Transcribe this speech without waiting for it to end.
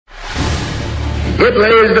It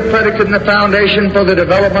lays the predicate and the foundation for the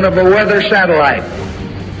development of a weather satellite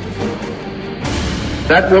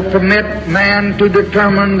that will permit man to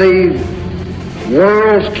determine the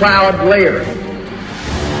world's cloud layer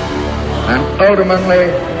and ultimately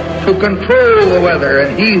to control the weather,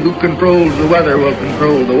 and he who controls the weather will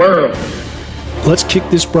control the world. Let's kick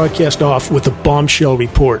this broadcast off with a bombshell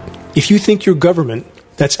report. If you think your government,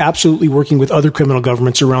 that's absolutely working with other criminal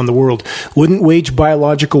governments around the world, wouldn't wage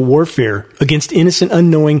biological warfare against innocent,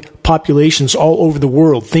 unknowing populations all over the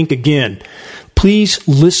world, think again. Please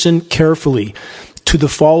listen carefully to the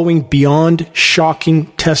following beyond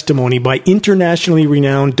shocking testimony by internationally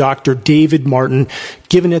renowned Dr. David Martin,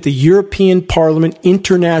 given at the European Parliament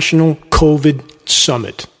International COVID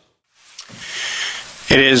Summit.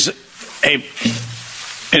 It is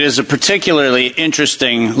a particularly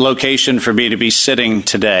interesting location for me to be sitting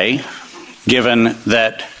today, given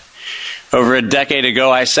that over a decade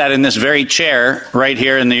ago I sat in this very chair right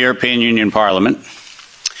here in the European Union Parliament.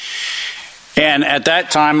 And at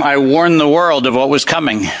that time, I warned the world of what was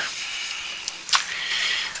coming.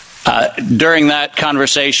 During that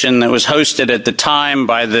conversation that was hosted at the time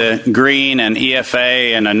by the Green and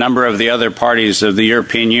EFA and a number of the other parties of the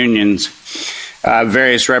European Union's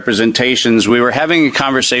various representations, we were having a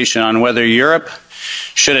conversation on whether Europe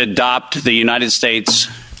should adopt the United States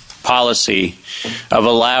policy of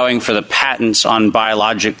allowing for the patents on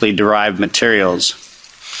biologically derived materials.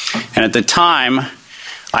 And at the time,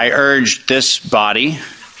 I urged this body,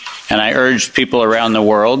 and I urged people around the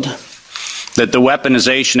world, that the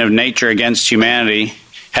weaponization of nature against humanity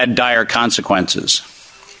had dire consequences.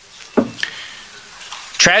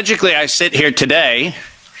 Tragically, I sit here today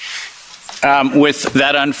with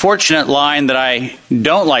that unfortunate line that I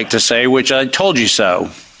don't like to say, which I told you so.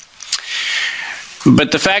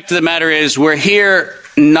 But the fact of the matter is, we're here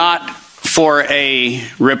not for a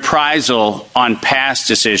reprisal on past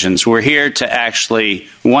decisions. We're here to actually,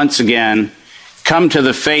 once again, come to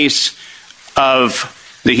the face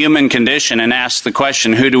of the human condition and ask the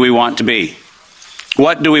question, who do we want to be?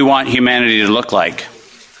 What do we want humanity to look like?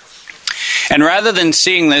 And rather than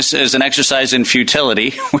seeing this as an exercise in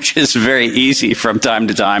futility, which is very easy from time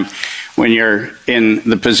to time when you're in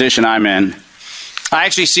the position I'm in, I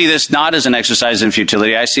actually see this not as an exercise in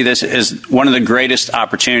futility. I see this as one of the greatest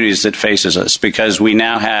opportunities that faces us, because we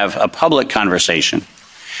now have a public conversation,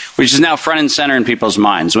 which is now front and center in people's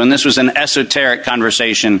minds. When this was an esoteric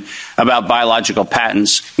conversation about biological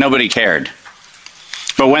patents, nobody cared.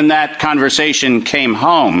 But when that conversation came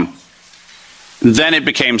home, then it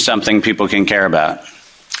became something people can care about.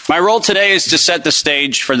 My role today is to set the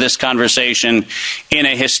stage for this conversation in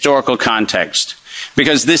a historical context,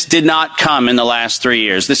 because this did not come in the last 3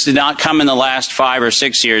 years. This did not come in the last 5 or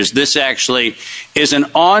 6 years. This actually is an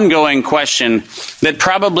ongoing question that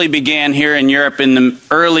probably began here in Europe in the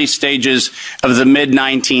early stages of the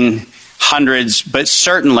mid-1900s, but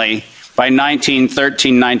certainly by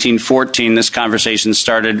 1913, 1914, this conversation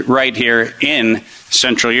started right here in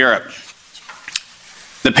Central Europe.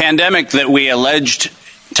 The pandemic that we alleged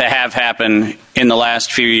to have happen in the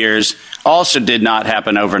last few years also did not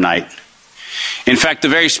happen overnight. In fact, the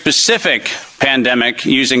very specific pandemic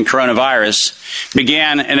using coronavirus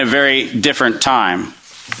began in a very different time.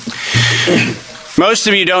 Most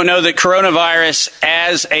of you don't know that coronavirus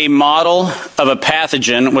as a model of a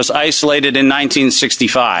pathogen was isolated in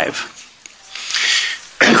 1965.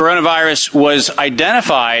 Coronavirus was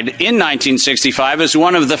identified in 1965 as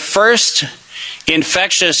one of the first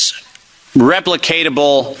infectious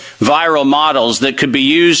replicatable viral models that could be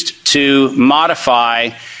used to modify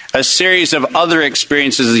a series of other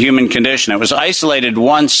experiences of the human condition. It was isolated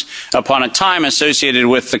once upon a time associated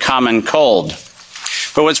with the common cold.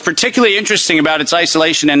 But what's particularly interesting about its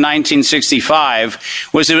isolation in 1965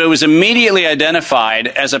 was that it was immediately identified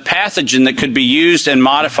as a pathogen that could be used and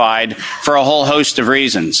modified for a whole host of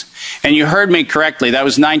reasons. And you heard me correctly, that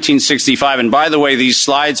was 1965. And by the way, these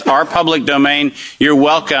slides are public domain. You're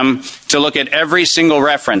welcome to look at every single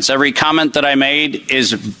reference. Every comment that I made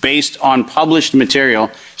is based on published material,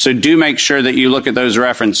 so do make sure that you look at those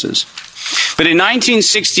references. But in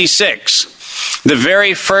 1966, the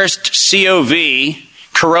very first COV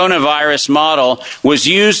coronavirus model was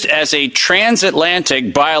used as a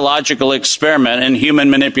transatlantic biological experiment in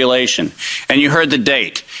human manipulation. And you heard the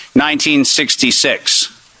date, 1966.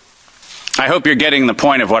 I hope you're getting the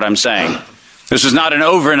point of what I'm saying. This is not an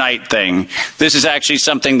overnight thing. This is actually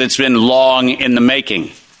something that's been long in the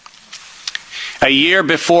making. A year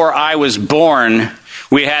before I was born,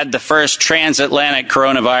 we had the first transatlantic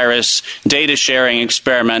coronavirus data sharing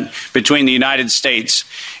experiment between the United States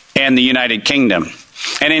and the United Kingdom.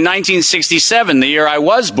 And in 1967, the year I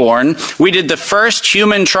was born, we did the first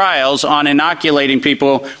human trials on inoculating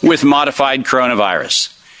people with modified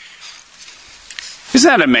coronavirus. Isn't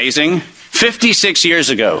that amazing? 56 years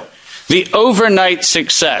ago, the overnight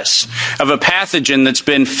success of a pathogen that's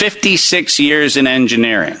been 56 years in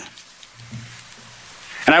engineering.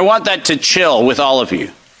 And I want that to chill with all of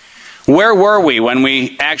you. Where were we when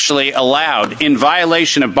we actually allowed, in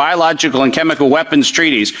violation of biological and chemical weapons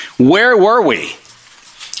treaties, where were we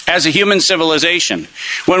as a human civilization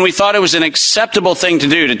when we thought it was an acceptable thing to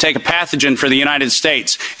do to take a pathogen for the United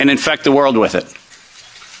States and infect the world with it?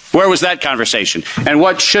 Where was that conversation? And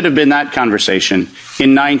what should have been that conversation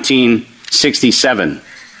in 1967?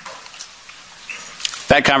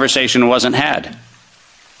 That conversation wasn't had.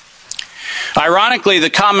 Ironically, the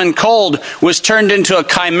common cold was turned into a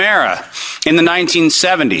chimera in the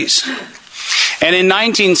 1970s. And in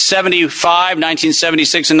 1975,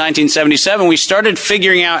 1976, and 1977, we started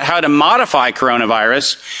figuring out how to modify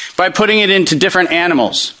coronavirus by putting it into different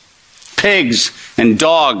animals, pigs and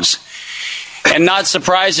dogs. And not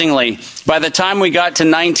surprisingly, by the time we got to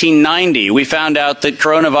 1990, we found out that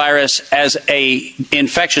coronavirus as an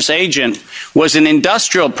infectious agent was an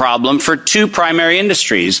industrial problem for two primary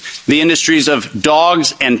industries, the industries of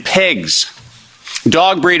dogs and pigs.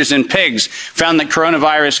 Dog breeders and pigs found that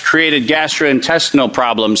coronavirus created gastrointestinal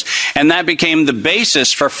problems, and that became the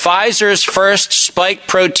basis for Pfizer's first spike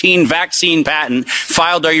protein vaccine patent,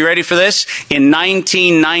 filed, are you ready for this, in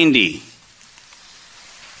 1990.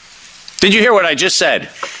 Did you hear what I just said?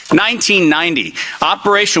 1990.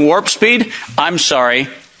 Operation Warp Speed? I'm sorry.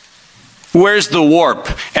 Where's the warp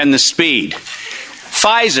and the speed?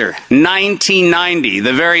 Pfizer, 1990,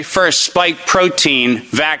 the very first spike protein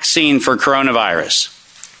vaccine for coronavirus.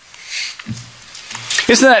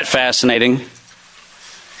 Isn't that fascinating?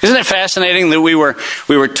 Isn't it fascinating that we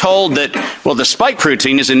were told that, well, the spike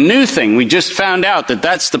protein is a new thing. We just found out that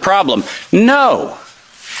that's the problem. No.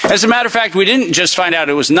 As a matter of fact, we didn't just find out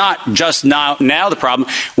it was not just now the problem.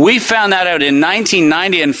 We found that out in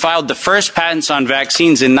 1990 and filed the first patents on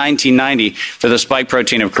vaccines in 1990 for the spike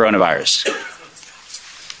protein of coronavirus.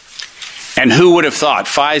 And who would have thought?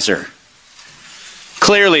 Pfizer.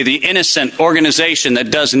 Clearly the innocent organization that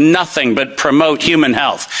does nothing but promote human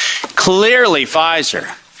health. Clearly Pfizer.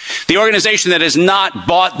 The organization that has not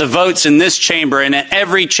bought the votes in this chamber and in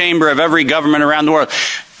every chamber of every government around the world.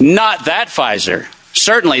 Not that Pfizer.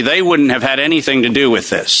 Certainly, they wouldn't have had anything to do with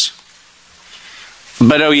this.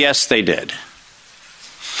 But oh yes, they did.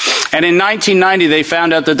 And in 1990, they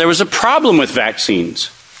found out that there was a problem with vaccines.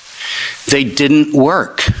 They didn't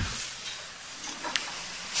work.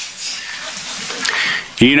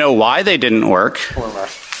 You know why they didn't work?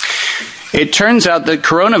 It turns out that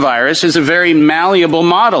coronavirus is a very malleable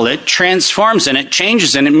model. It transforms and it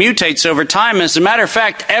changes and it mutates over time. As a matter of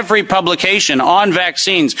fact, every publication on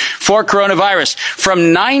vaccines for coronavirus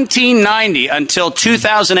from 1990 until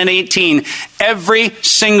 2018, every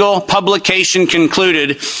single publication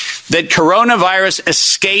concluded that coronavirus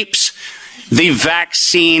escapes the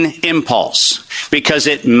vaccine impulse because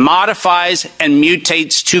it modifies and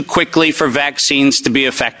mutates too quickly for vaccines to be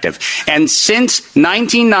effective. And since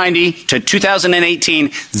 1990 to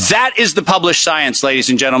 2018, that is the published science, ladies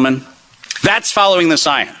and gentlemen. That's following the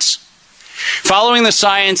science. Following the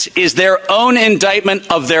science is their own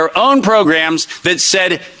indictment of their own programs that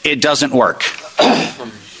said it doesn't work.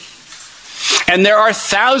 And there are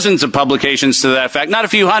thousands of publications to that effect, not a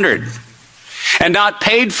few hundred. And not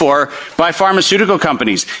paid for by pharmaceutical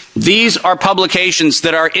companies. These are publications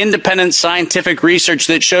that are independent scientific research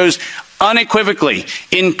that shows unequivocally,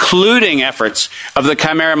 including efforts of the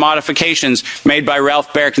chimera modifications made by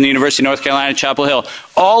Ralph Baric in the University of North Carolina, Chapel Hill.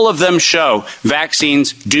 All of them show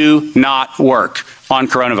vaccines do not work on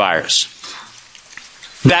coronavirus.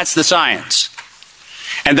 That's the science.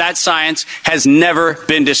 And that science has never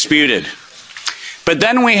been disputed. But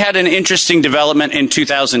then we had an interesting development in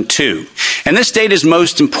 2002. And this date is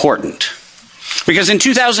most important. Because in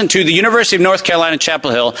 2002, the University of North Carolina,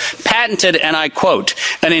 Chapel Hill patented, and I quote,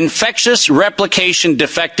 an infectious replication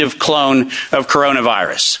defective clone of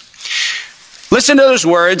coronavirus. Listen to those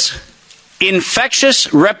words,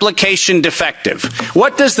 infectious replication defective.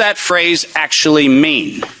 What does that phrase actually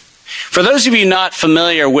mean? For those of you not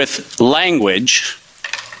familiar with language,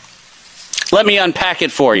 let me unpack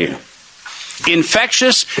it for you.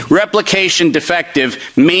 Infectious replication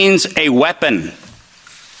defective means a weapon.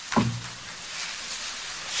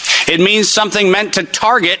 It means something meant to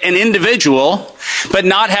target an individual, but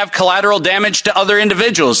not have collateral damage to other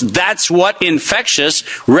individuals. That's what infectious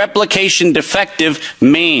replication defective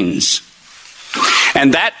means.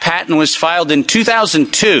 And that patent was filed in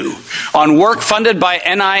 2002 on work funded by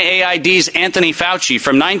NIAID's Anthony Fauci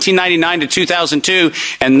from 1999 to 2002.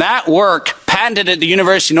 And that work, patented at the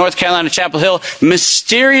University of North Carolina, Chapel Hill,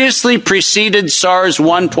 mysteriously preceded SARS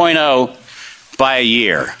 1.0 by a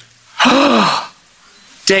year.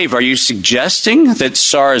 Dave, are you suggesting that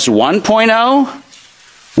SARS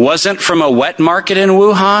 1.0 wasn't from a wet market in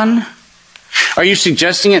Wuhan? Are you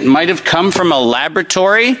suggesting it might have come from a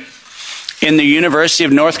laboratory in the University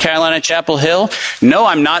of North Carolina, Chapel Hill? No,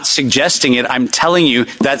 I'm not suggesting it. I'm telling you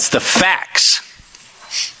that's the facts.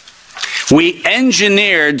 We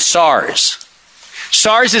engineered SARS.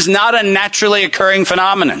 SARS is not a naturally occurring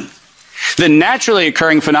phenomenon. The naturally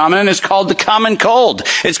occurring phenomenon is called the common cold.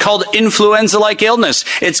 It's called influenza-like illness.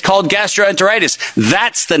 It's called gastroenteritis.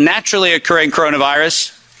 That's the naturally occurring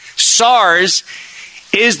coronavirus. SARS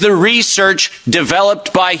is the research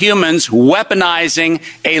developed by humans weaponizing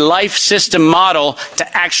a life system model to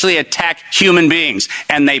actually attack human beings.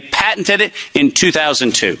 And they patented it in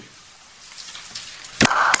 2002.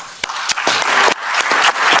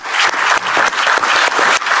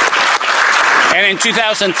 And in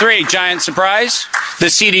 2003, giant surprise, the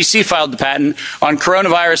CDC filed the patent on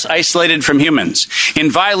coronavirus isolated from humans in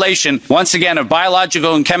violation, once again, of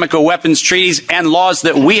biological and chemical weapons treaties and laws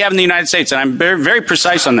that we have in the United States. And I'm very, very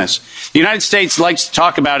precise on this. The United States likes to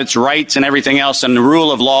talk about its rights and everything else and the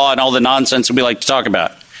rule of law and all the nonsense that we like to talk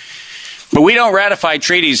about. But we don't ratify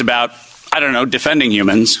treaties about, defending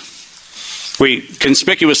humans. We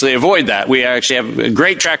conspicuously avoid that. We actually have a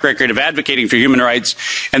great track record of advocating for human rights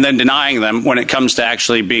and then denying them when it comes to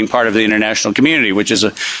actually being part of the international community, which is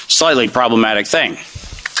a slightly problematic thing.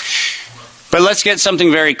 But let's get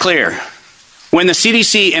something very clear. When the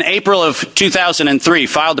CDC in April of 2003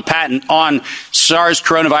 filed a patent on SARS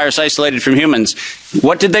coronavirus isolated from humans,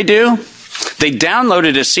 what did they do? They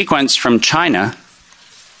downloaded a sequence from China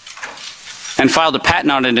and filed a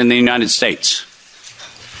patent on it in the United States.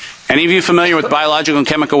 Any of you familiar with biological and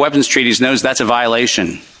chemical weapons treaties knows that's a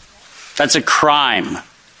violation. That's a crime.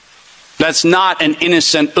 That's not an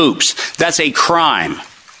innocent oops. That's a crime.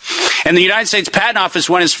 And the United States Patent Office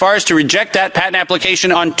went as far as to reject that patent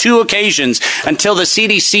application on 2 occasions until the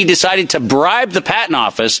CDC decided to bribe the Patent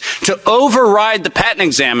Office to override the patent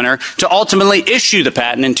examiner to ultimately issue the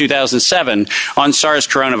patent in 2007 on SARS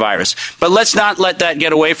coronavirus. But let's not let that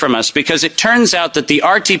get away from us, because it turns out that the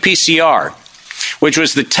RT-PCR, which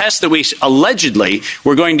was the test that we allegedly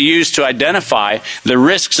were going to use to identify the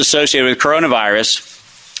risks associated with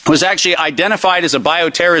coronavirus, was actually identified as a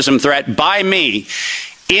bioterrorism threat by me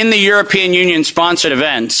in the European Union-sponsored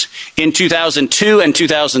events in 2002 and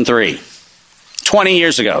 2003, 20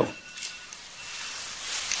 years ago.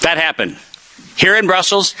 That happened here in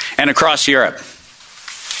Brussels and across Europe.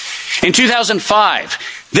 In 2005,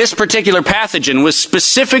 this particular pathogen was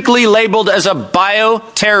specifically labeled as a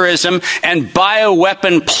bioterrorism and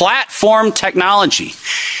bioweapon platform technology.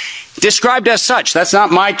 Described as such. That's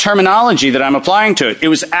not my terminology that I'm applying to it. It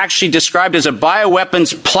was actually described as a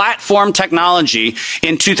bioweapons platform technology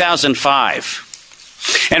in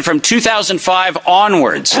 2005. And from 2005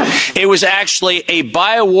 onwards, it was actually a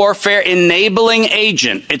biowarfare enabling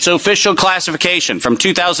agent, its official classification from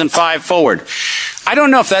 2005 forward. I don't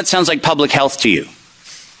know if that sounds like public health to you.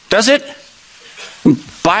 Does it?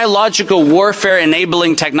 Biological warfare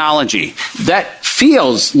enabling technology. That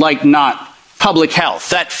feels like not public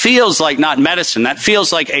health. That feels like not medicine. That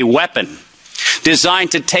feels like a weapon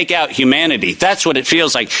designed to take out humanity. That's what it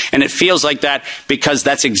feels like. And it feels like that because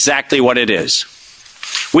that's exactly what it is.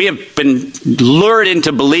 We have been lured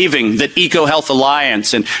into believing that EcoHealth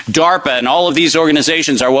Alliance and DARPA and all of these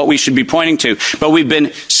organizations are what we should be pointing to. But we've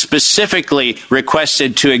been specifically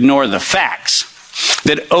requested to ignore the facts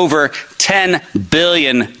that over $10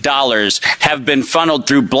 billion have been funneled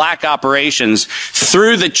through black operations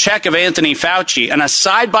through the check of Anthony Fauci and a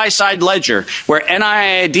side-by-side ledger where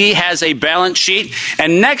NIAID has a balance sheet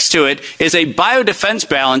and next to it is a biodefense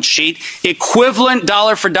balance sheet equivalent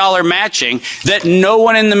dollar-for-dollar matching that no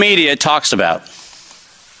one in the media talks about.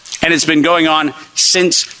 And it's been going on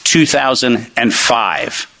since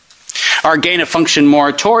 2005. Our gain-of-function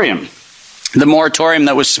moratorium, the moratorium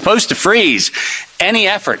that was supposed to freeze any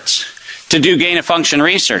efforts to do gain-of-function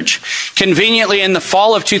research. Conveniently, in the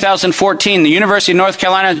fall of 2014, the University of North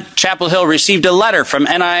Carolina, Chapel Hill received a letter from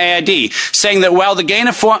NIAID saying that while the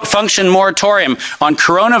gain-of-function moratorium on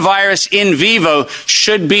coronavirus in vivo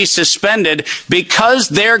should be suspended, because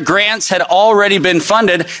their grants had already been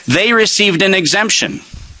funded, they received an exemption.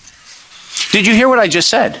 Did you hear what I just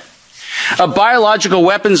said? A biological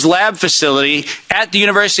weapons lab facility at the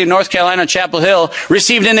University of North Carolina, Chapel Hill,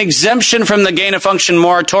 received an exemption from the gain-of-function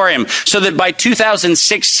moratorium so that by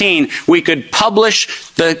 2016 we could publish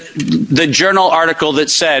the journal article that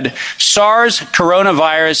said SARS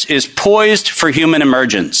coronavirus is poised for human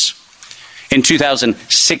emergence in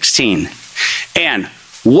 2016. And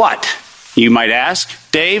what, you might ask,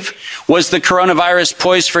 Dave, was the coronavirus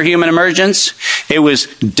poised for human emergence? It was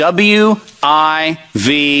WIV1.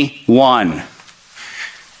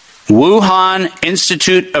 Wuhan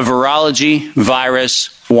Institute of Virology Virus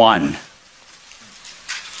 1.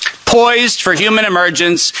 Poised for human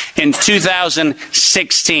emergence in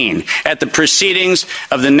 2016 at the proceedings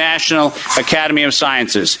of the National Academy of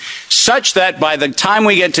Sciences, such that by the time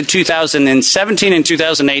we get to 2017 and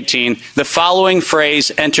 2018, the following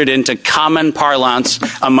phrase entered into common parlance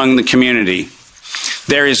among the community.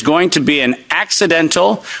 There is going to be an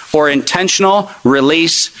accidental or intentional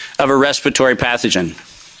release of a respiratory pathogen.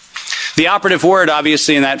 The operative word,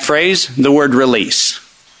 obviously, in that phrase, the word release.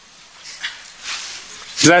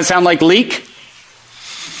 Does that sound like leak?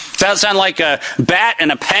 Does that sound like a bat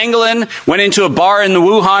and a pangolin went into a bar in the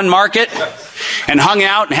Wuhan market and hung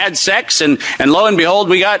out and had sex and lo and behold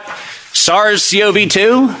we got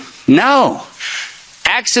SARS-CoV-2? No.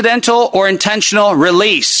 Accidental or intentional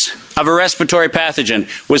release of a respiratory pathogen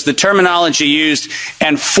was the terminology used,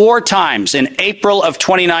 and 4 times in April of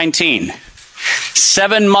 2019,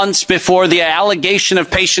 7 months before the allegation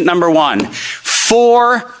of patient number 1,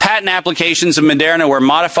 4 patent applications of Moderna were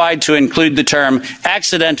modified to include the term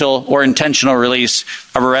accidental or intentional release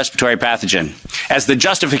of a respiratory pathogen as the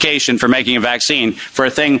justification for making a vaccine for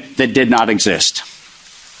a thing that did not exist.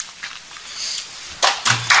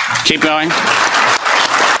 Keep going.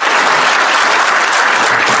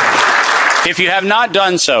 If you have not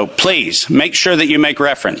done so, please make sure that you make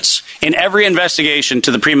reference in every investigation to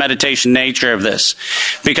the premeditation nature of this,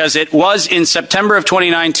 because it was in September of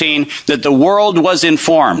 2019 that the world was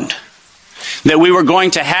informed that we were going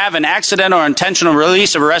to have an accidental or intentional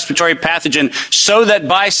release of a respiratory pathogen so that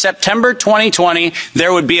by September 2020,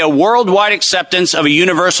 there would be a worldwide acceptance of a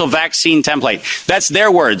universal vaccine template. That's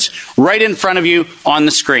their words, right in front of you on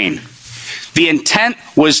the screen. The intent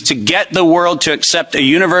was to get the world to accept a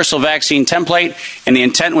universal vaccine template, and the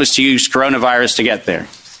intent was to use coronavirus to get there.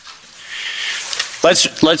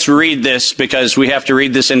 Let's read this, because we have to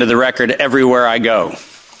read this into the record everywhere I go.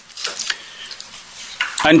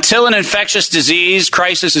 Until an infectious disease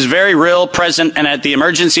crisis is very real, present, and at the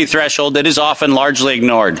emergency threshold, it is often largely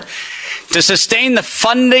ignored. To sustain the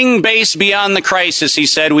funding base beyond the crisis, he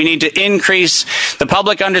said, we need to increase the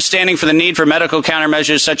public understanding for the need for medical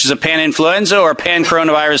countermeasures such as a pan-influenza or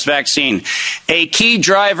pan-coronavirus vaccine. A key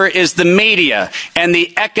driver is the media, and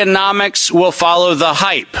the economics will follow the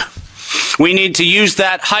hype. We need to use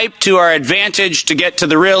that hype to our advantage to get to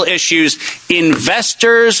the real issues.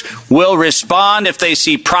 Investors will respond if they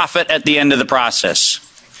see profit at the end of the process.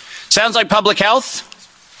 Sounds like public health?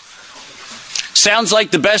 Sounds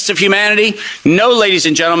like the best of humanity? No, ladies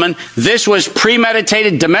and gentlemen, this was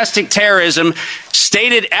premeditated domestic terrorism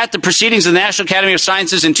stated at the proceedings of the National Academy of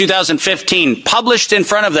Sciences in 2015, published in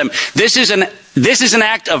front of them. This is an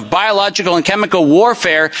act of biological and chemical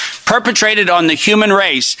warfare perpetrated on the human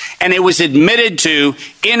race, and it was admitted to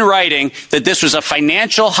in writing that this was a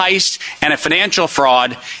financial heist and a financial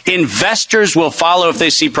fraud. Investors will follow if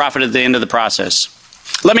they see profit at the end of the process.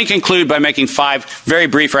 Let me conclude by making 5 very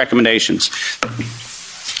brief recommendations.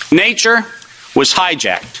 Nature was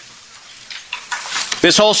hijacked.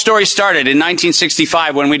 This whole story started in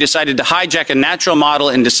 1965 when we decided to hijack a natural model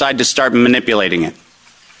and decide to start manipulating it.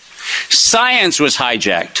 Science was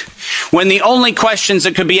hijacked when the only questions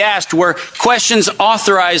that could be asked were questions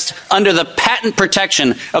authorized under the patent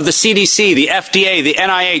protection of the CDC, the FDA, the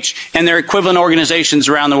NIH, and their equivalent organizations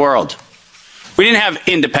around the world. We didn't have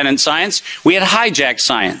independent science. We had hijacked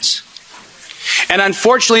science. And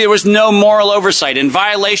unfortunately, there was no moral oversight in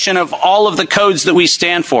violation of all of the codes that we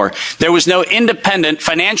stand for. There was no independent,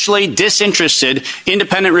 financially disinterested,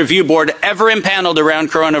 independent review board ever impaneled around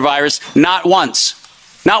coronavirus. Not once.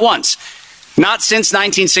 Not once. Not since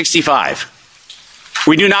 1965.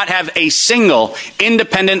 We do not have a single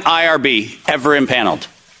independent IRB ever impaneled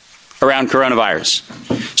around coronavirus.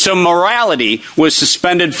 So morality was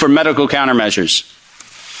suspended for medical countermeasures.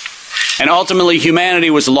 And ultimately, humanity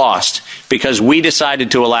was lost because we decided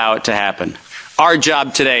to allow it to happen. Our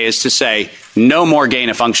job today is to say, no more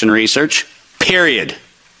gain-of-function research, period.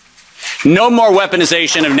 No more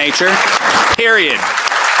weaponization of nature, period.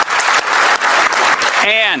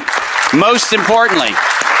 And most importantly,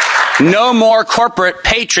 no more corporate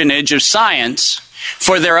patronage of science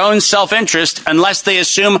for their own self-interest unless they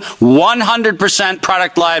assume 100%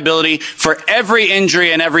 product liability for every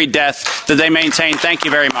injury and every death that they maintain. Thank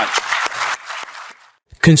you very much.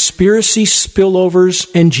 Conspiracy, spillovers,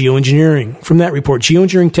 and geoengineering. From that report,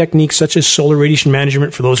 geoengineering techniques such as solar radiation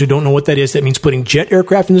management, for those who don't know what that is, that means putting jet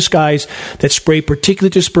aircraft in the skies that spray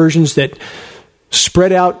particulate dispersions that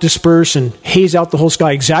spread out, disperse, and haze out the whole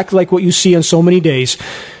sky, exactly like what you see on so many days,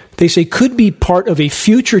 they say could be part of a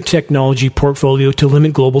future technology portfolio to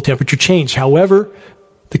limit global temperature change. However,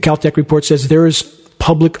 the Caltech report says there is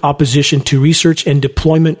public opposition to research and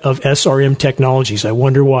deployment of SRM technologies. I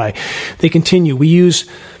wonder why. They continue, we use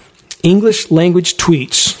English language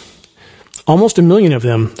tweets, almost 1 million of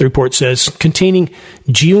them, the report says, containing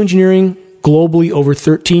geoengineering globally over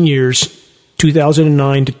 13 years,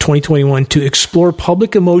 2009 to 2021, to explore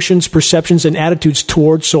public emotions, perceptions, and attitudes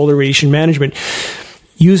towards solar radiation management.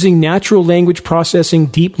 Using natural language processing,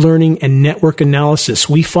 deep learning, and network analysis,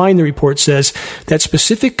 we find, the report says, that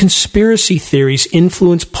specific conspiracy theories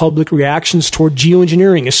influence public reactions toward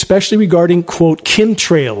geoengineering, especially regarding, quote,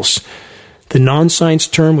 chemtrails, the non-science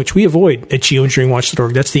term which we avoid at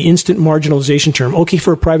geoengineeringwatch.org. That's the instant marginalization term. Okay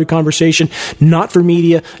for a private conversation, not for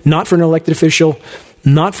media, not for an elected official,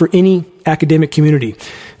 not for any academic community.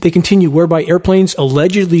 They continue, whereby airplanes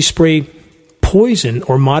allegedly spray poison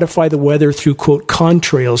or modify the weather through, quote,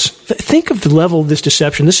 contrails. Think of the level of this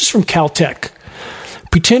deception. This is from Caltech.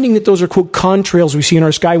 Pretending that those are, quote, contrails we see in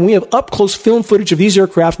our sky. And we have up-close film footage of these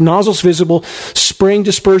aircraft, nozzles visible, spraying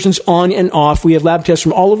dispersions on and off. We have lab tests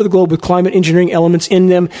from all over the globe with climate engineering elements in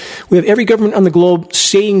them. We have every government on the globe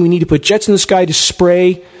saying we need to put jets in the sky to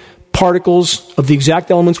spray particles of the exact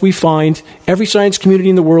elements we find, every science community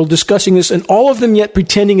in the world discussing this, and all of them yet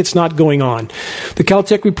pretending it's not going on. The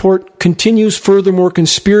Caltech report continues, furthermore,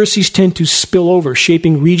 conspiracies tend to spill over,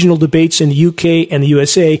 shaping regional debates in the UK and the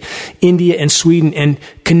USA, India and Sweden, and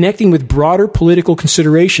connecting with broader political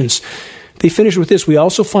considerations. They finish with this, we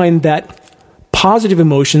also find that positive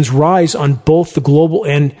emotions rise on both the global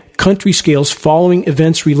and country scales following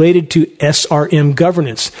events related to SRM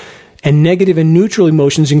governance, and negative and neutral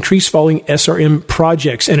emotions increase following SRM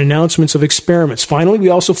projects and announcements of experiments. Finally, we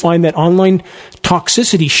also find that online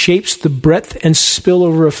toxicity shapes the breadth and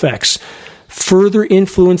spillover effects, further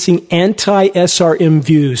influencing anti-SRM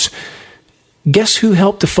views. Guess who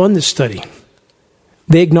helped to fund this study?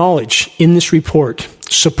 They acknowledge in this report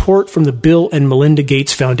support from the Bill and Melinda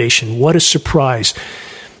Gates Foundation. What a surprise.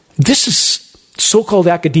 This is so-called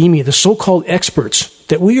academia, the so-called experts,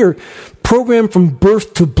 that we are programmed from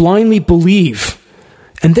birth to blindly believe.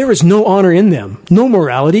 And there is no honor in them, no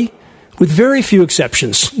morality, with very few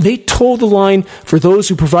exceptions. They toe the line for those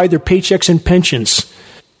who provide their paychecks and pensions.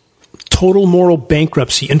 Total moral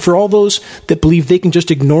bankruptcy. And for all those that believe they can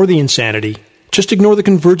just ignore the insanity, just ignore the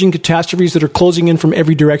converging catastrophes that are closing in from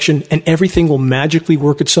every direction, and everything will magically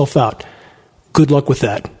work itself out. Good luck with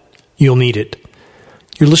that. You'll need it.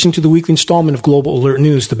 You're listening to the weekly installment of Global Alert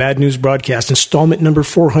News, the Bad News Broadcast, installment number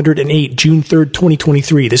 408, June 3rd,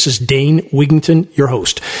 2023. This is Dane Wigington, your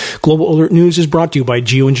host. Global Alert News is brought to you by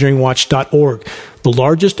geoengineeringwatch.org, the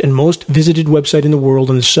largest and most visited website in the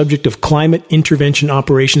world on the subject of climate intervention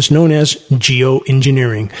operations known as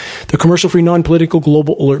geoengineering. The commercial-free, non-political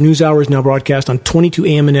Global Alert News Hour is now broadcast on 22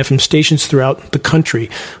 AM and FM stations throughout the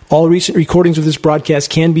country. All recent recordings of this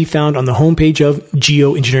broadcast can be found on the homepage of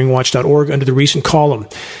geoengineeringwatch.org under the recent column.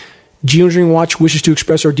 Geoengineering Watch wishes to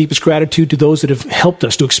express our deepest gratitude to those that have helped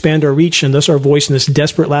us to expand our reach and thus our voice in this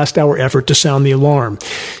desperate last-hour effort to sound the alarm.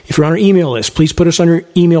 If you're on our email list, please put us on your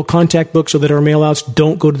email contact book so that our mailouts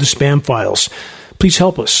don't go to the spam files. Please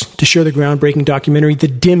help us to share the groundbreaking documentary, The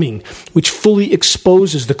Dimming, which fully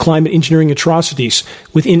exposes the climate engineering atrocities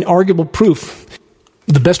with inarguable proof.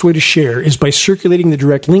 The best way to share is by circulating the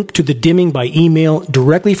direct link to The Dimming by email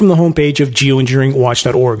directly from the homepage of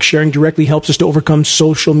geoengineeringwatch.org. Sharing directly helps us to overcome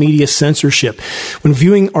social media censorship. When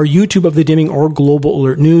viewing our YouTube of The Dimming or Global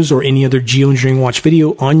Alert News or any other Geoengineering Watch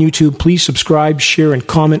video on YouTube, please subscribe, share, and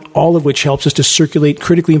comment, all of which helps us to circulate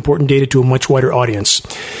critically important data to a much wider audience.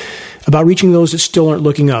 About reaching those that still aren't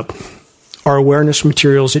looking up, our awareness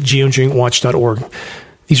materials at geoengineeringwatch.org.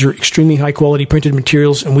 These are extremely high-quality printed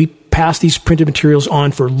materials, and we pass these printed materials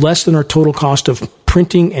on for less than our total cost of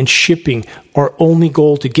printing and shipping. Our only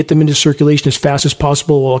goal to get them into circulation as fast as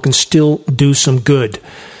possible while it can still do some good.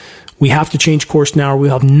 We have to change course now or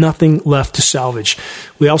we'll have nothing left to salvage.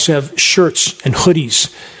 We also have shirts and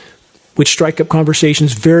hoodies, which strike up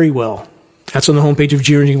conversations very well. That's on the homepage of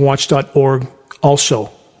geoengineeringwatch.org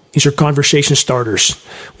also. These are conversation starters.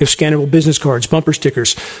 We have scannable business cards, bumper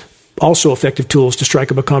stickers, also effective tools to strike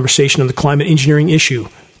up a conversation on the climate engineering issue.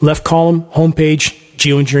 Left column, homepage,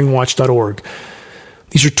 geoengineeringwatch.org.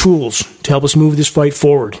 These are tools to help us move this fight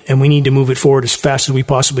forward, and we need to move it forward as fast as we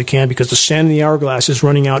possibly can because the sand in the hourglass is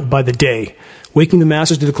running out by the day. Waking the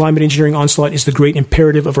masses to the climate engineering onslaught is the great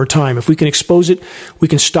imperative of our time. If we can expose it, we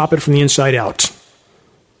can stop it from the inside out.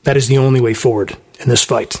 That is the only way forward in this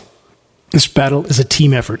fight. This battle is a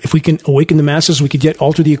team effort. If we can awaken the masses, we could yet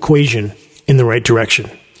alter the equation in the right direction,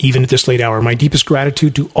 even at this late hour. My deepest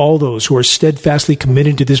gratitude to all those who are steadfastly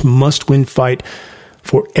committed to this must-win fight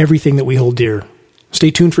for everything that we hold dear. Stay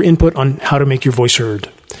tuned for input on how to make your voice heard.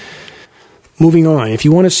 Moving on, if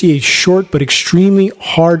you want to see a short but extremely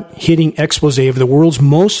hard-hitting expose of the world's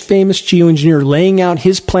most famous geoengineer laying out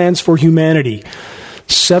his plans for humanity,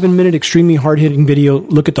 7-minute extremely hard-hitting video,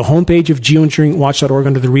 look at the homepage of geoengineeringwatch.org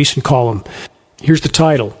under the recent column. Here's the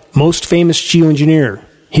title, Most Famous Geoengineer.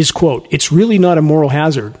 His quote, "It's really not a moral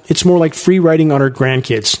hazard. It's more like free riding on our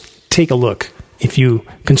grandkids. Take a look, if you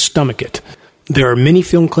can stomach it." There are many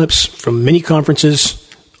film clips from many conferences,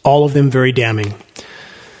 all of them very damning.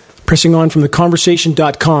 Pressing on from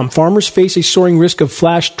theconversation.com, farmers face a soaring risk of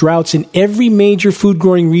flash droughts in every major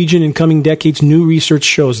food-growing region in coming decades, new research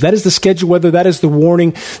shows. That is the schedule weather, that is the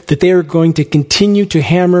warning that they are going to continue to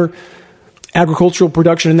hammer agricultural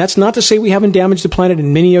production. And that's not to say we haven't damaged the planet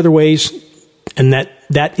in many other ways, and that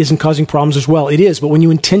isn't causing problems as well. It is, but when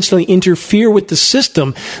you intentionally interfere with the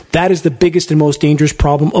system, that is the biggest and most dangerous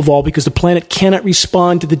problem of all because the planet cannot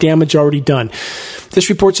respond to the damage already done. This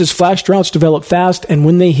report says flash droughts develop fast, and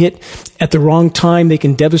when they hit at the wrong time, they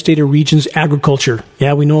can devastate a region's agriculture.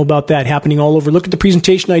 Yeah, we know about that happening all over. Look at the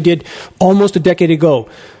presentation I did almost a decade ago.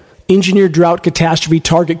 Engineered drought catastrophe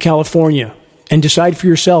target California, and decide for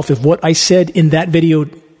yourself if what I said in that video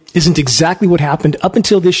isn't exactly what happened up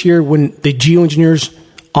until this year when the geoengineers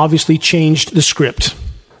obviously changed the script,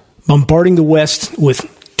 bombarding the West with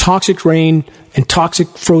toxic rain and toxic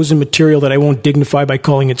frozen material that I won't dignify by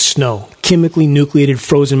calling it snow, chemically nucleated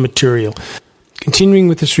frozen material. Continuing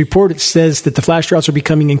with this report, it says that the flash droughts are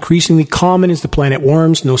becoming increasingly common as the planet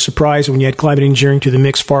warms. No surprise when you add climate engineering to the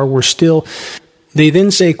mix, far worse still. They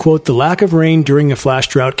then say, quote, "The lack of rain during a flash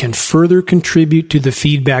drought can further contribute to the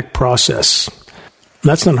feedback process."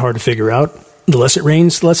 That's not hard to figure out. The less it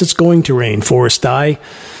rains, the less it's going to rain. Forests die.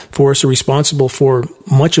 Forests are responsible for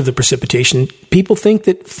much of the precipitation. People think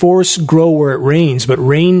that forests grow where it rains, but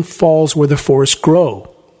rain falls where the forests grow.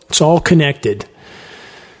 It's all connected.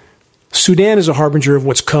 Sudan is a harbinger of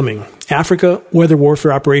what's coming. Africa, weather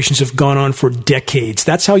warfare operations have gone on for decades.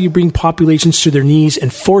 That's how you bring populations to their knees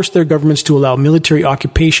and force their governments to allow military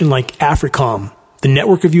occupation like AFRICOM, the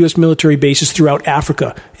network of U.S. military bases throughout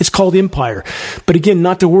Africa. It's called Empire. But again,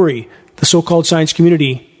 not to worry. The so-called science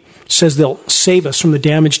community says they'll save us from the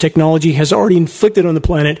damage technology has already inflicted on the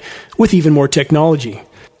planet with even more technology.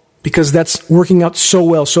 Because that's working out so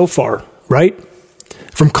well so far, right?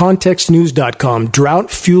 From contextnews.com,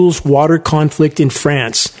 drought fuels water conflict in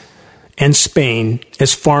France and Spain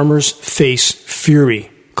as farmers face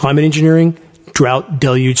fury. Climate engineering, drought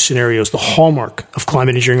deluge scenarios, the hallmark of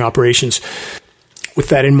climate engineering operations. With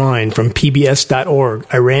that in mind, from PBS.org,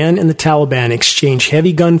 Iran and the Taliban exchange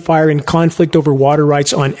heavy gunfire in conflict over water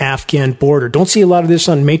rights on Afghan border. Don't see a lot of this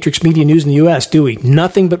on Matrix Media News in the U.S., do we?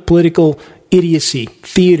 Nothing but political idiocy,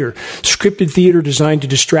 theater, scripted theater designed to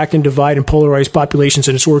distract and divide and polarize populations,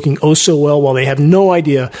 and it's working oh so well while they have no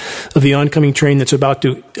idea of the oncoming train that's about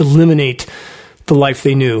to eliminate the life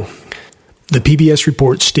they knew. The PBS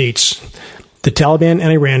report states, the Taliban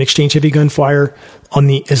and Iran exchange heavy gunfire on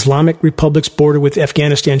the Islamic Republic's border with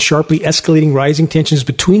Afghanistan, sharply escalating rising tensions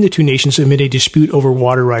between the two nations amid a dispute over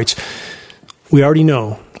water rights. We already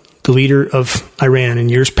know the leader of Iran in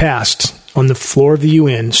years past on the floor of the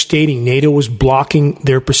UN stating NATO was blocking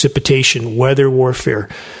their precipitation, weather warfare.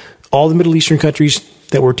 All the Middle Eastern countries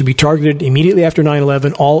that were to be targeted immediately after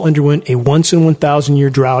 9/11 all underwent a once-in-1,000-year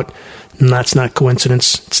drought. And that's not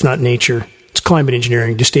coincidence. It's not nature. It's climate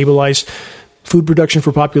engineering. Destabilize food production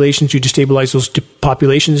for populations, you destabilize those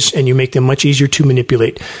populations, and you make them much easier to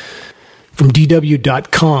manipulate. From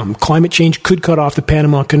DW.com, climate change could cut off the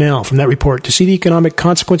Panama Canal. From that report, to see the economic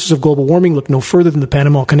consequences of global warming, look no further than the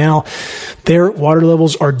Panama Canal. There, water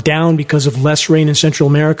levels are down because of less rain in Central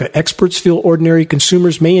America. Experts feel ordinary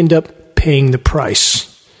consumers may end up paying the price.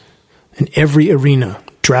 In every arena,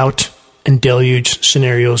 drought and deluge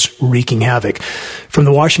scenarios wreaking havoc. From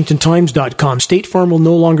the WashingtonTimes.com, State Farm will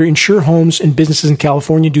no longer insure homes and businesses in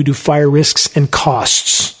California due to fire risks and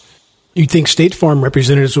costs. You'd think State Farm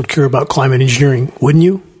representatives would care about climate engineering, wouldn't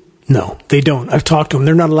you? No, they don't. I've talked to them.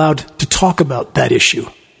 They're not allowed to talk about that issue.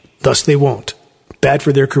 Thus, they won't. Bad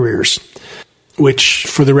for their careers. Which,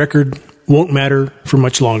 for the record, won't matter for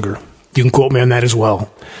much longer. You can quote me on that as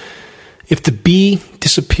well. If the bee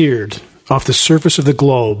disappeared off the surface of the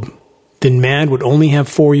globe, then man would only have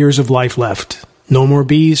 4 years of life left. No more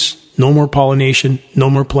bees, no more pollination, no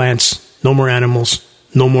more plants, no more animals,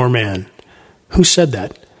 no more man. Who said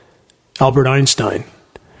that? Albert Einstein.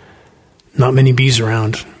 Not many bees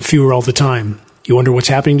around, fewer all the time. You wonder what's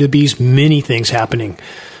happening to the bees? Many things happening.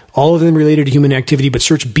 All of them related to human activity, but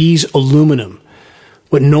search bees aluminum.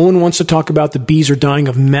 What no one wants to talk about, the bees are dying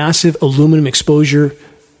of massive aluminum exposure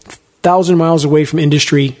 1,000 miles away from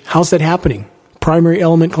industry. How's that happening? Primary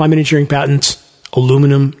element climate engineering patents,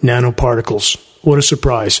 aluminum nanoparticles. What a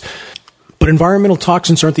surprise. But environmental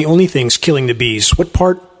toxins aren't the only things killing the bees. What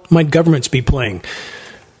part might governments be playing?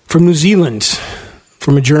 From New Zealand,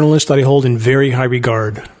 from a journalist that I hold in very high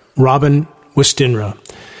regard, Robin Westinra.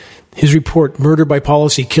 His report, Murder by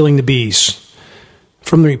Policy, Killing the Bees.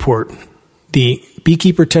 From the report, the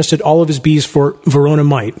beekeeper tested all of his bees for Verona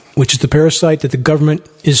mite, which is the parasite that the government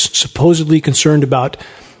is supposedly concerned about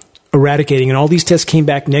eradicating, and all these tests came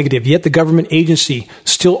back negative. Yet the government agency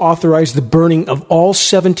still authorized the burning of all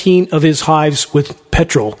 17 of his hives with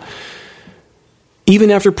petrol.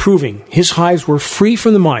 Even after proving his hives were free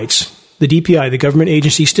from the mites, the DPI, the government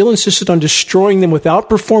agency, still insisted on destroying them without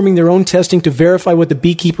performing their own testing to verify what the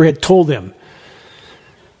beekeeper had told them.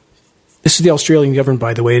 This is the Australian government,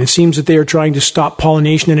 by the way, and it seems that they are trying to stop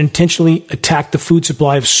pollination and intentionally attack the food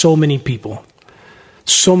supply of so many people.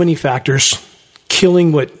 So many factors,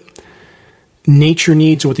 killing what nature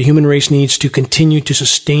needs, or what the human race needs to continue to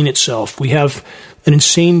sustain itself. We have an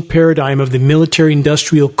insane paradigm of the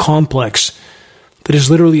military-industrial complex that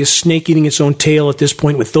is literally a snake eating its own tail at this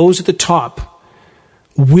point, with those at the top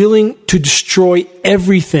willing to destroy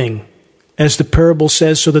everything, as the parable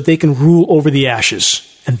says, so that they can rule over the ashes.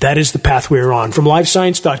 And that is the path we are on. From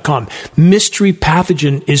livescience.com, mystery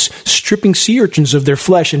pathogen is stripping sea urchins of their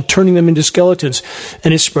flesh and turning them into skeletons,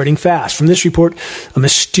 and is spreading fast. From this report, a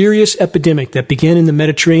mysterious epidemic that began in the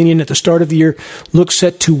Mediterranean at the start of the year looks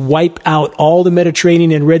set to wipe out all the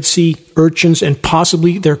Mediterranean and Red Sea urchins and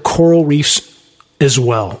possibly their coral reefs as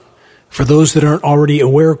well. For those that aren't already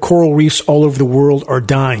aware, coral reefs all over the world are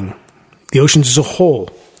dying. The oceans as a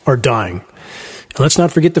whole are dying. And let's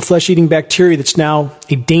not forget the flesh-eating bacteria that's now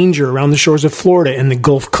a danger around the shores of Florida and the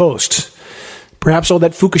Gulf Coast. Perhaps all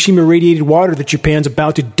that Fukushima-radiated water that Japan's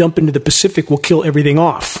about to dump into the Pacific will kill everything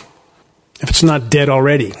off, if it's not dead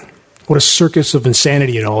already. What a circus of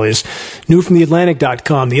insanity it all is. New from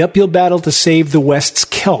theatlantic.com, the uphill battle to save the West's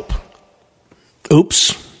kelp.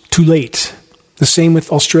 Oops, too late. The same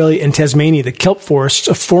with Australia and Tasmania. The kelp forests,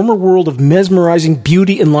 a former world of mesmerizing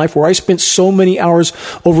beauty and life where I spent so many hours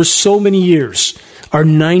over so many years, are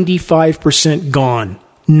 95% gone.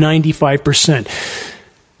 95%.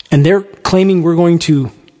 And they're claiming we're going to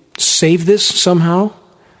save this somehow.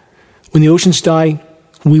 When the oceans die,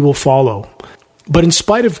 we will follow. But in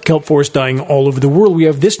spite of kelp forests dying all over the world, we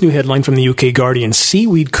have this new headline from the UK Guardian.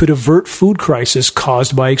 Seaweed could avert food crisis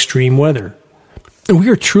caused by extreme weather. We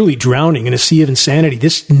are truly drowning in a sea of insanity.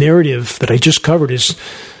 This narrative that I just covered is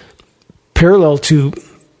parallel to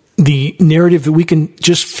the narrative that we can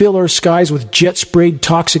just fill our skies with jet-sprayed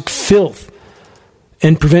toxic filth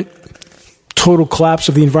and prevent total collapse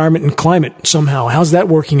of the environment and climate somehow. How's that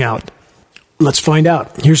working out? Let's find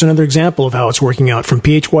out. Here's another example of how it's working out from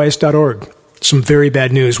phys.org. Some very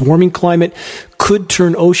bad news. Warming climate could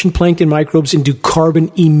turn ocean plankton microbes into carbon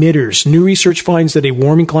emitters. New research finds that a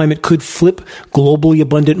warming climate could flip globally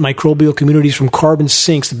abundant microbial communities from carbon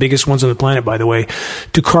sinks, the biggest ones on the planet, by the way,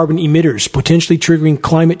 to carbon emitters, potentially triggering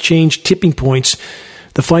climate change tipping points.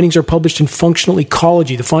 The findings are published in Functional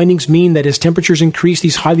Ecology. The findings mean that as temperatures increase,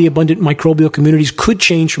 these highly abundant microbial communities could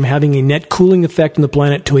change from having a net cooling effect on the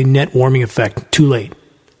planet to a net warming effect. Too late.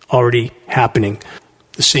 Already happening.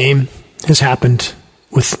 The same has happened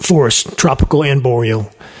with forests, tropical and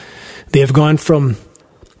boreal. They have gone from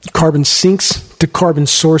carbon sinks to carbon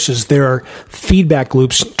sources. There are feedback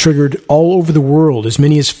loops triggered all over the world, as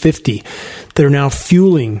many as 50, that are now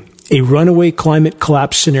fueling a runaway climate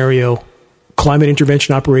collapse scenario. Climate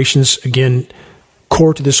intervention operations, again,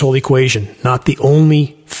 core to this whole equation, not the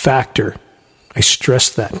only factor. I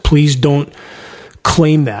stress that. Please don't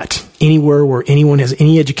claim that anywhere where anyone has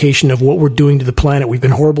any education of what we're doing to the planet. We've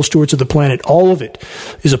been horrible stewards of the planet. All of it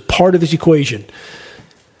is a part of this equation.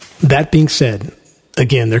 That being said,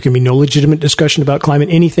 again, there can be no legitimate discussion about climate,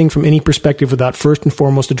 anything from any perspective, without first and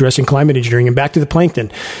foremost addressing climate engineering. And back to the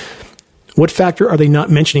plankton. What factor are they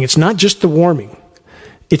not mentioning? It's not just the warming.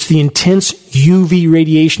 It's the intense UV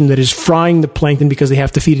radiation that is frying the plankton because they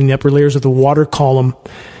have to feed in the upper layers of the water column,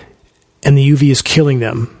 and the UV is killing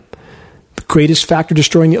them. The greatest factor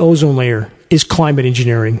destroying the ozone layer is climate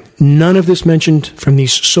engineering. None of this mentioned from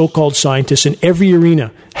these so-called scientists in every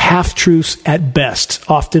arena. Half-truths at best,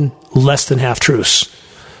 often less than half-truths.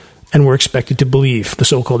 And we're expected to believe the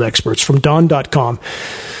so-called experts. From Dawn.com,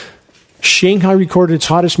 Shanghai recorded its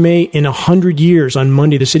hottest May in 100 years on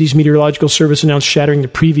Monday. The city's meteorological service announced shattering the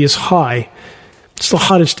previous high. It's the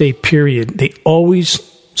hottest day, period. They always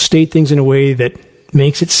state things in a way that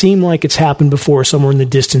makes it seem like it's happened before somewhere in the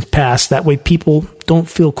distant past. That way people don't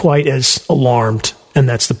feel quite as alarmed, and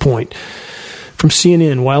that's the point. From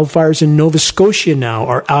CNN, wildfires in Nova Scotia now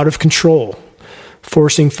are out of control,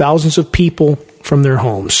 forcing thousands of people from their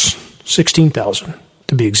homes. 16,000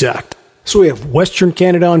 to be exact. So we have Western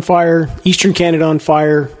Canada on fire, Eastern Canada on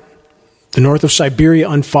fire, the north of Siberia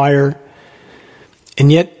on fire,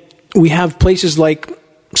 and yet we have places like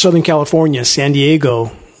Southern California, San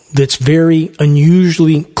Diego, that's very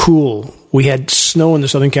unusually cool. We had snow in the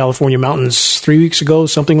Southern California mountains 3 weeks ago,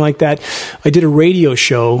 something like that. I did a radio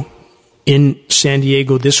show in San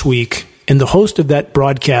Diego this week, and the host of that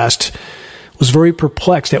broadcast was very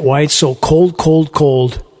perplexed at why it's so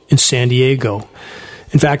cold in San Diego.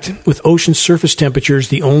 In fact, with ocean surface temperatures,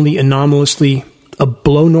 the only anomalously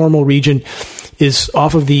below normal region is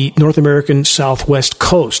off of the North American southwest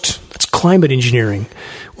coast. That's climate engineering.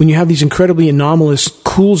 When you have these incredibly anomalous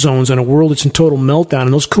cool zones on a world that's in total meltdown,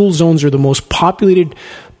 and those cool zones are the most populated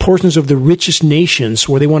portions of the richest nations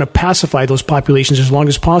where they want to pacify those populations as long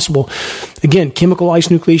as possible. Again, chemical ice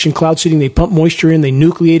nucleation, cloud seeding, they pump moisture in, they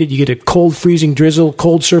nucleate it, you get a cold freezing drizzle,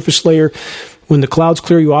 cold surface layer. When the clouds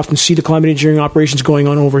clear, you often see the climate engineering operations going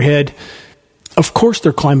on overhead. Of course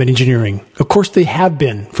they're climate engineering. Of course they have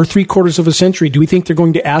been for 3/4 of a century. Do we think they're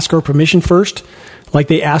going to ask our permission first? Like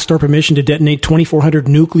they asked our permission to detonate 2,400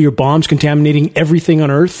 nuclear bombs contaminating everything on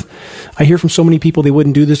Earth? I hear from so many people they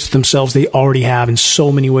wouldn't do this to themselves. They already have in so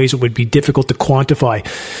many ways it would be difficult to quantify.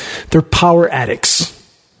 They're power addicts.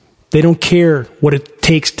 They don't care what it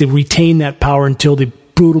takes to retain that power until the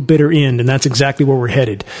brutal bitter end, and that's exactly where we're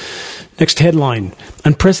headed. Next headline,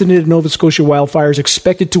 unprecedented Nova Scotia wildfires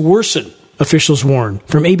expected to worsen, officials warn.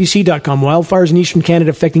 From ABC.com, wildfires in eastern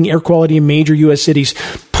Canada affecting air quality in major U.S. cities,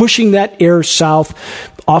 pushing that air south,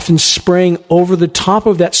 often spraying over the top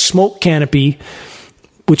of that smoke canopy,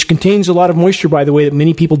 which contains a lot of moisture, by the way, that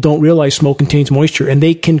many people don't realize smoke contains moisture. And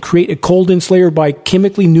they can create a cold insulator by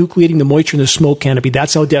chemically nucleating the moisture in the smoke canopy.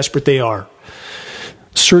 That's how desperate they are.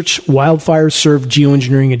 Search wildfires serve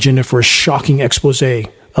geoengineering agenda for a shocking expose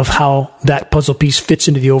of how that puzzle piece fits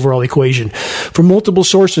into the overall equation. From multiple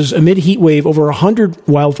sources, amid heat wave, over 100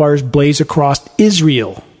 wildfires blaze across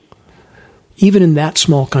Israel. Even in that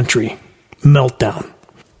small country, meltdown.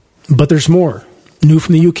 But there's more. New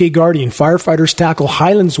from the UK Guardian, firefighters tackle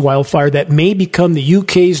Highlands wildfire that may become the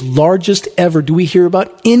UK's largest ever. Do we hear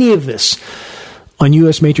about any of this on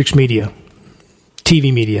US Matrix Media?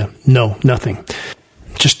 TV media? No, nothing.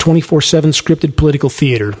 Just 24/7 scripted political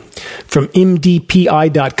theater. From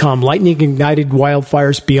MDPI.com, lightning-ignited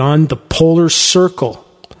wildfires beyond the polar circle.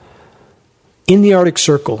 In the Arctic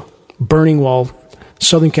Circle, burning while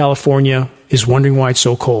Southern California is wondering why it's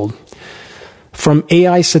so cold. From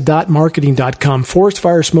AISadatMarketing.com, forest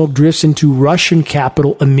fire smoke drifts into Russian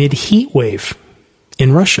capital amid heat wave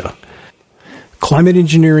in Russia. Climate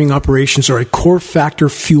engineering operations are a core factor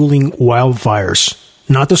fueling wildfires,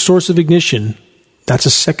 not the source of ignition. That's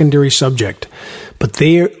a secondary subject. But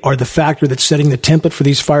they are the factor that's setting the template for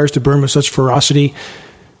these fires to burn with such ferocity.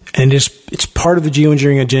 And it's part of the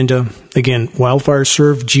geoengineering agenda. Again, wildfires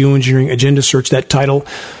serve geoengineering agenda. Search that title.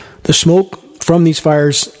 The smoke from these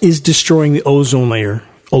fires is destroying the ozone layer,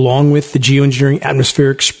 along with the geoengineering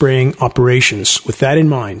atmospheric spraying operations. With that in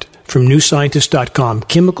mind, from newscientist.com,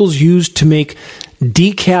 chemicals used to make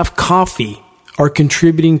decaf coffee are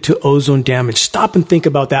contributing to ozone damage. Stop and think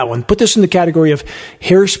about that one. Put this in the category of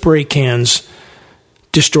hairspray cans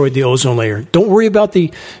destroyed the ozone layer. Don't worry about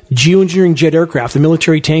the geoengineering jet aircraft, the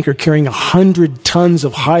military tanker carrying 100 tons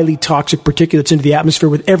of highly toxic particulates into the atmosphere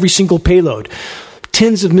with every single payload.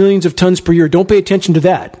 Tens of millions of tons per year. Don't pay attention to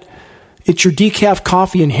that. It's your decaf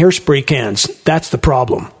coffee and hairspray cans. That's the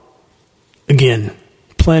problem. Again,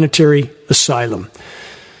 planetary asylum.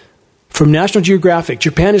 From National Geographic,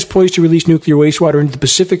 Japan is poised to release nuclear wastewater into the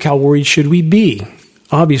Pacific. How worried should we be?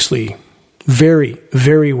 Obviously, very,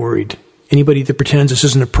 very worried. Anybody that pretends this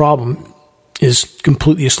isn't a problem is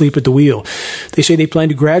completely asleep at the wheel. They say they plan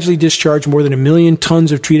to gradually discharge more than 1 million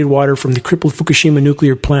tons of treated water from the crippled Fukushima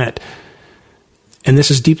nuclear plant. And this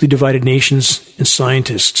has deeply divided nations and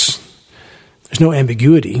scientists. There's no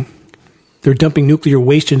ambiguity. They're dumping nuclear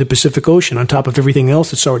waste into the Pacific Ocean on top of everything else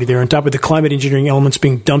that's already there, on top of the climate engineering elements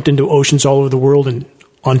being dumped into oceans all over the world and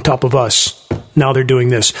on top of us. Now they're doing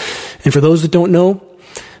this. And for those that don't know,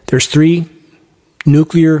 there's 3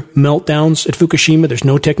 nuclear meltdowns at Fukushima. There's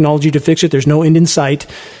no technology to fix it. There's no end in sight.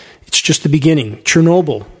 It's just the beginning.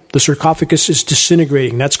 Chernobyl, the sarcophagus is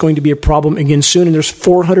disintegrating. That's going to be a problem again soon. And there's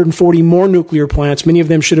 440 more nuclear plants. Many of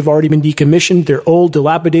them should have already been decommissioned. They're old,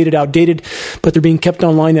 dilapidated, outdated, but they're being kept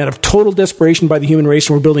online out of total desperation by the human race.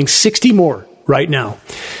 And we're building 60 more right now.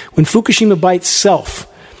 When Fukushima by itself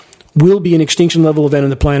will be an extinction level event on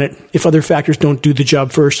the planet if other factors don't do the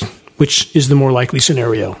job first, which is the more likely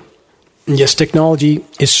scenario. Yes, technology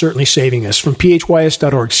is certainly saving us. From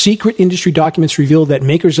phys.org, secret industry documents reveal that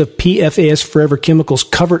makers of PFAS forever chemicals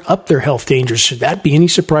covered up their health dangers. Should that be any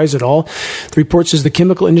surprise at all? The report says the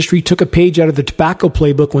chemical industry took a page out of the tobacco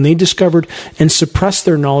playbook when they discovered and suppressed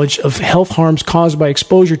their knowledge of health harms caused by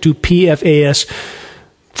exposure to PFAS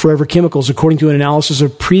forever chemicals, according to an analysis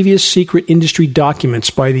of previous secret industry documents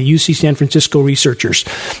by the UC San Francisco researchers.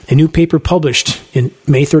 A new paper published in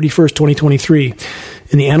May 31st, 2023,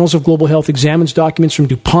 in the Annals of Global Health examines documents from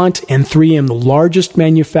DuPont and 3M, the largest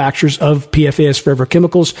manufacturers of PFAS forever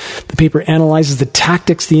chemicals. The paper analyzes the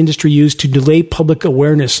tactics the industry used to delay public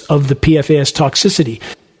awareness of the PFAS toxicity.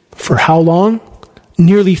 For how long?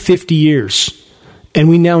 Nearly 50 years. And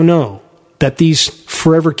we now know that these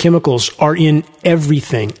forever chemicals are in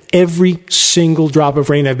everything, every single drop of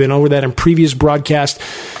rain. I've been over that in previous broadcasts.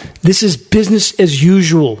 This is business as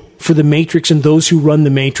usual for the Matrix and those who run the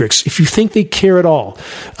Matrix. If you think they care at all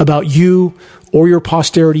about you or your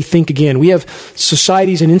posterity, think again. We have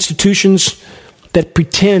societies and institutions that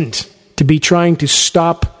pretend to be trying to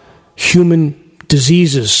stop human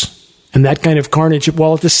diseases and that kind of carnage,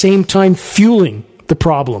 while at the same time fueling the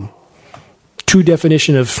problem. True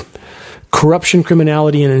definition of corruption,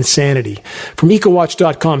 criminality, and insanity. From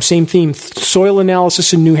EcoWatch.com, same theme. Soil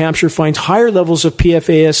analysis in New Hampshire finds higher levels of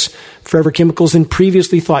PFAS forever chemicals than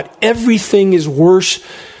previously thought. Everything is worse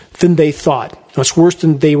than they thought. It's worse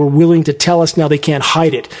than they were willing to tell us. Now they can't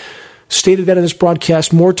hide it. Stated that in this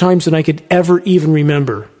broadcast more times than I could ever even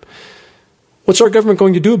remember. What's our government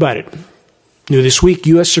going to do about it? New this week,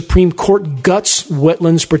 U.S. Supreme Court guts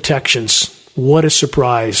wetlands protections. What a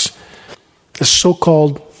surprise. The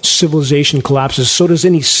so-called civilization collapses, so does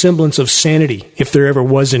any semblance of sanity, if there ever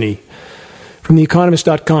was any. From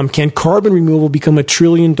TheEconomist.com, can carbon removal become a $1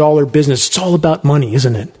 trillion business? It's all about money,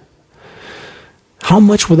 isn't it? How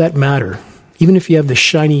much will that matter? Even if you have the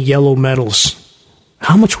shiny yellow metals,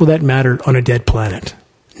 how much will that matter on a dead planet?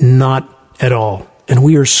 Not at all. And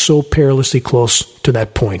we are so perilously close to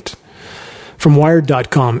that point. From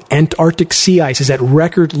Wired.com, Antarctic sea ice is at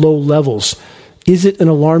record low levels. Is it an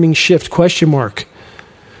alarming shift? ?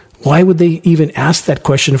 Why would they even ask that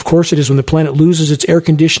question? Of course it is. When the planet loses its air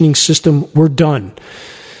conditioning system, we're done.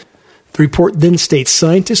 The report then states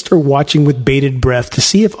scientists are watching with bated breath to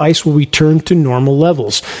see if ice will return to normal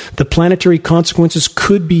levels. The planetary consequences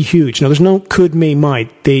could be huge. Now, there's no could, may,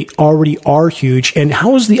 might. They already are huge. And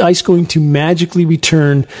how is the ice going to magically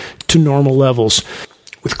return to normal levels?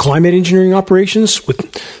 With climate engineering operations,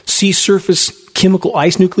 with sea surface chemical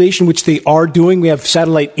ice nucleation, which they are doing. We have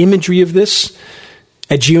satellite imagery of this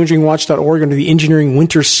at geoengineeringwatch.org under the engineering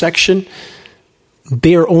winter section.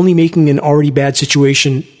 They are only making an already bad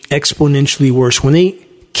situation exponentially worse. When they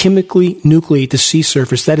chemically nucleate the sea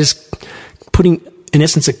surface, that is putting, in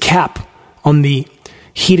essence, a cap on the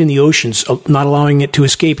heat in the oceans, not allowing it to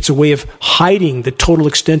escape. It's a way of hiding the total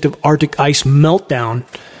extent of Arctic ice meltdown,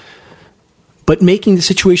 but making the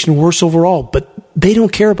situation worse overall. But they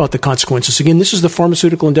don't care about the consequences. Again, this is the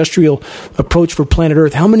pharmaceutical industrial approach for planet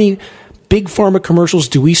Earth. How many big pharma commercials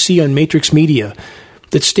do we see on Matrix Media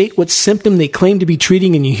that state what symptom they claim to be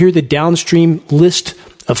treating, and you hear the downstream list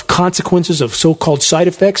of consequences of so-called side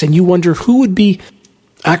effects, and you wonder who would be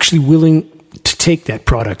actually willing to take that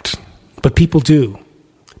product? But people do,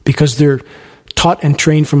 because they're taught and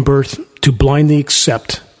trained from birth to blindly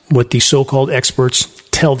accept what the so-called experts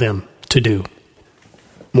tell them to do.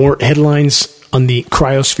 More headlines on the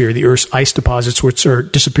cryosphere, the Earth's ice deposits, which are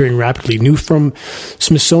disappearing rapidly. New from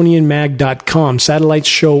SmithsonianMag.com. Satellites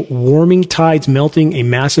show warming tides melting a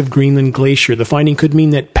massive Greenland glacier. The finding could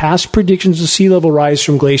mean that past predictions of sea level rise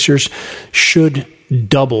from glaciers should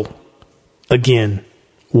double again.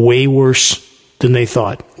 Way worse than they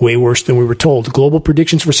thought. Way worse than we were told. Global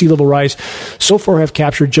predictions for sea level rise so far have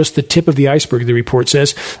captured just the tip of the iceberg, the report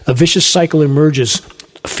says. A vicious cycle emerges.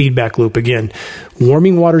 A feedback loop again.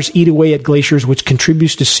 Warming waters eat away at glaciers, which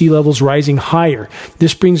contributes to sea levels rising higher.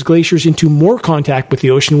 This brings glaciers into more contact with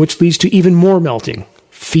the ocean, which leads to even more melting.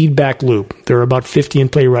 Feedback loop. There are about 50 in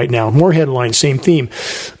play right now. More headlines, same theme.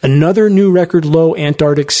 Another new record low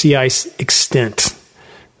Antarctic sea ice extent.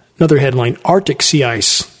 Another headline, Arctic sea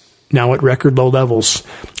ice now at record low levels.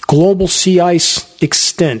 Global sea ice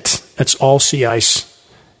extent, that's all sea ice,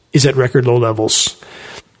 is at record low levels.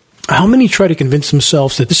 How many try to convince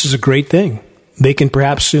themselves that this is a great thing? They can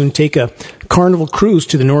perhaps soon take a Carnival cruise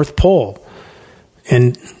to the North Pole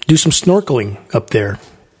and do some snorkeling up there.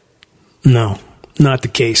 No, not the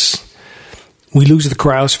case. We lose the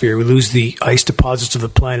cryosphere, we lose the ice deposits of the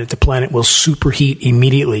planet will superheat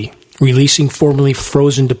immediately, releasing formerly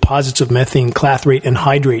frozen deposits of methane, clathrate, and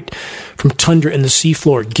hydrate from tundra and the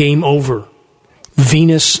seafloor. Game over.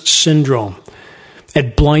 Venus syndrome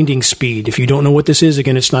at blinding speed. If you don't know what this is,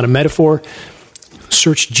 again, it's not a metaphor.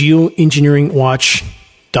 Search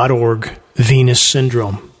geoengineeringwatch.org, Venus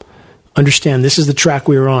syndrome. Understand, this is the track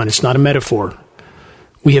we are on. It's not a metaphor.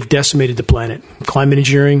 We have decimated the planet. Climate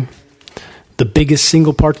engineering, the biggest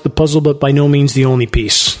single part of the puzzle, but by no means the only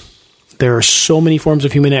piece. There are so many forms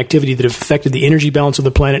of human activity that have affected the energy balance of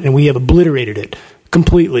the planet, and we have obliterated it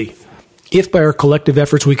completely. If by our collective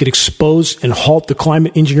efforts we could expose and halt the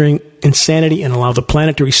climate engineering insanity and allow the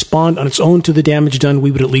planet to respond on its own to the damage done,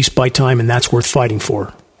 we would at least buy time, and that's worth fighting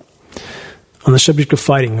for. On the subject of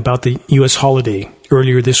fighting, about the U.S. holiday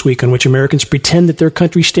earlier this week on which Americans pretend that their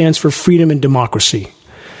country stands for freedom and democracy.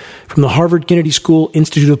 From the Harvard Kennedy School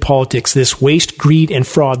Institute of Politics, this waste, greed, and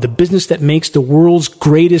fraud, the business that makes the world's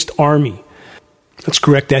greatest army. Let's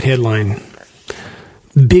correct that headline.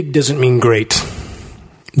 Big doesn't mean great.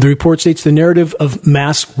 The report states the narrative of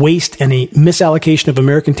mass waste and a misallocation of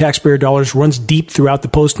American taxpayer dollars runs deep throughout the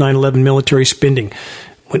post-9/11 military spending.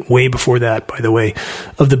 Went way before that, by the way.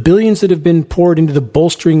 Of the billions that have been poured into the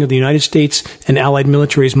bolstering of the United States and allied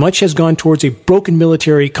militaries, much has gone towards a broken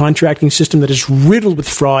military contracting system that is riddled with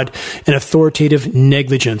fraud and authoritative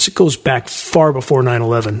negligence. It goes back far before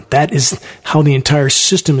 9/11. That is how the entire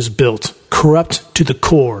system is built, corrupt to the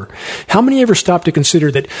core. How many ever stop to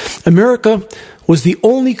consider that America was the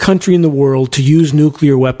only country in the world to use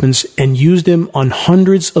nuclear weapons and use them on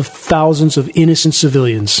hundreds of thousands of innocent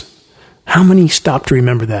civilians? How many stop to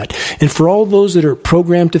remember that? And for all those that are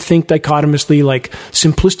programmed to think dichotomously, like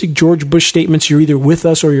simplistic George Bush statements, you're either with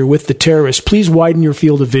us or you're with the terrorists, please widen your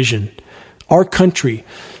field of vision. Our country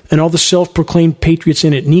and all the self-proclaimed patriots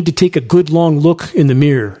in it need to take a good long look in the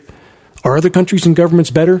mirror. Are other countries and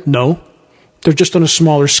governments better? No. They're just on a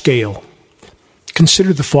smaller scale.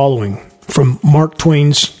 Consider the following from Mark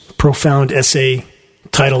Twain's profound essay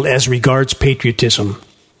titled As Regards Patriotism.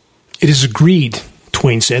 It is agreed,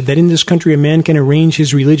 Twain said, that in this country a man can arrange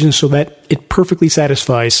his religion so that it perfectly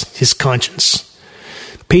satisfies his conscience.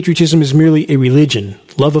 Patriotism is merely a religion,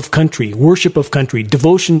 love of country, worship of country,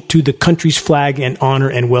 devotion to the country's flag and honor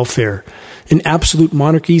and welfare. In absolute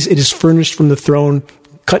monarchies, it is furnished from the throne,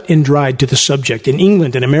 cut and dried to the subject. In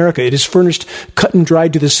England and America, it is furnished, cut and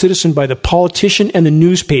dried to the citizen by the politician and the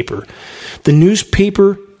newspaper. The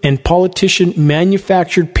newspaper and politician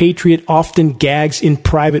manufactured patriot often gags in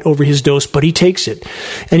private over his dose, but he takes it,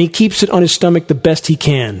 and he keeps it on his stomach the best he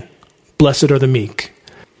can. Blessed are the meek.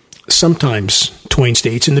 Sometimes, Twain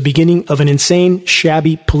states, in the beginning of an insane,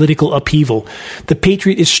 shabby political upheaval, the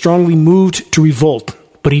patriot is strongly moved to revolt,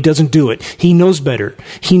 but he doesn't do it. He knows better.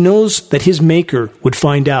 He knows that his maker would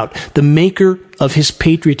find out. The maker of his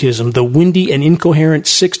patriotism, the windy and incoherent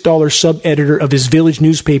 $6 sub-editor of his village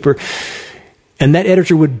newspaper, and that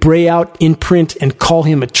editor would bray out in print and call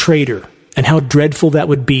him a traitor. And how dreadful that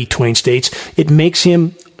would be, Twain states. It makes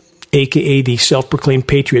him, a.k.a. the self-proclaimed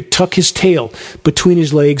patriot, tuck his tail between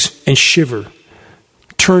his legs and shiver.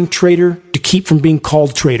 Turn traitor to keep from being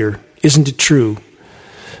called traitor. Isn't it true?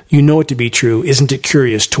 You know it to be true. Isn't it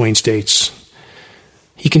curious, Twain states.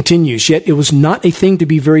 He continues, yet it was not a thing to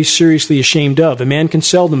be very seriously ashamed of. A man can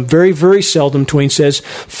seldom, very, very seldom, Twain says,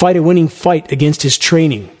 fight a winning fight against his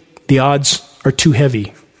training. The odds are too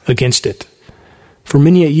heavy against it. For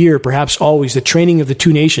many a year, perhaps always, the training of the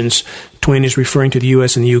two nations, Twain is referring to the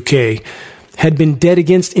U.S. and the UK, had been dead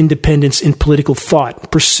against independence in political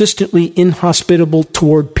thought, persistently inhospitable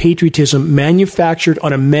toward patriotism manufactured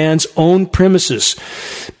on a man's own premises,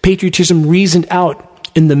 patriotism reasoned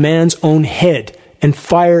out in the man's own head, and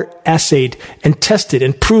fire assayed and tested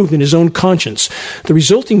and proved in his own conscience. The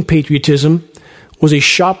resulting patriotism was a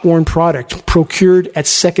shop-worn product procured at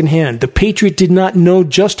second hand. The patriot did not know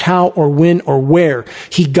just how or when or where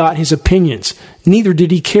he got his opinions. Neither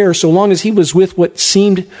did he care so long as he was with what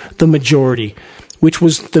seemed the majority, which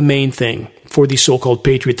was the main thing for the so-called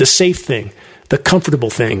patriot, the safe thing, the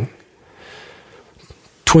comfortable thing.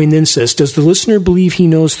 Twain then says, does the listener believe he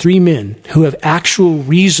knows three men who have actual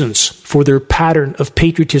reasons for their pattern of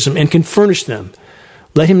patriotism and can furnish them?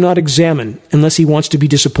 Let him not examine unless he wants to be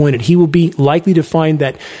disappointed. He will be likely to find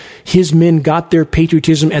that his men got their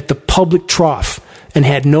patriotism at the public trough and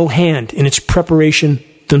had no hand in its preparation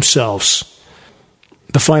themselves.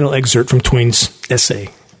 The final excerpt from Twain's essay.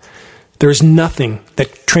 There is nothing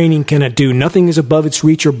that training cannot do. Nothing is above its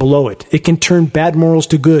reach or below it. It can turn bad morals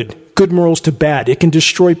to good, good morals to bad. It can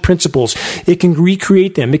destroy principles. It can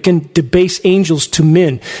recreate them. It can debase angels to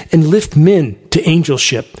men and lift men to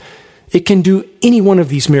angelship. It can do any one of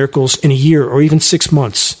these miracles in a year or even 6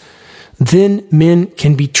 months. Then men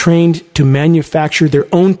can be trained to manufacture their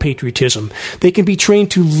own patriotism. They can be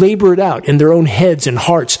trained to labor it out in their own heads and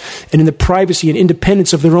hearts and in the privacy and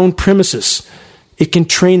independence of their own premises. It can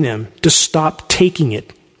train them to stop taking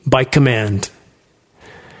it by command.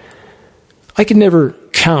 I can never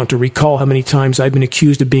count or recall how many times I've been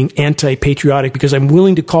accused of being anti-patriotic because I'm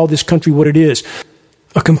willing to call this country what it is.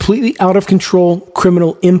 A completely out-of-control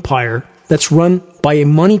criminal empire that's run by a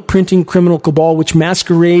money-printing criminal cabal which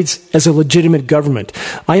masquerades as a legitimate government.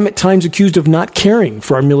 I am at times accused of not caring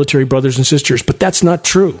for our military brothers and sisters, but that's not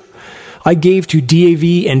true. I gave to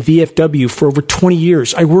DAV and VFW for over 20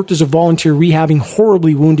 years. I worked as a volunteer rehabbing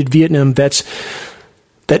horribly wounded Vietnam vets.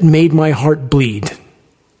 That made my heart bleed.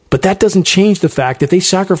 But that doesn't change the fact that they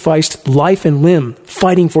sacrificed life and limb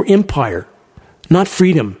fighting for empire, not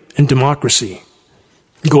freedom and democracy.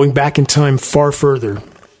 Going back in time far further,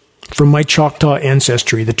 from my Choctaw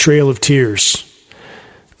ancestry, the Trail of Tears,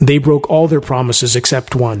 they broke all their promises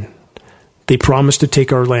except one. They promised to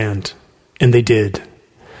take our land, and they did.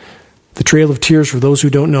 The Trail of Tears, for those who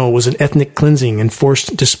don't know, was an ethnic cleansing and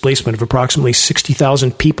forced displacement of approximately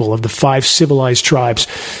 60,000 people of the 5 civilized tribes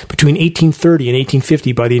between 1830 and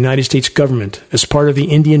 1850 by the United States government. As part of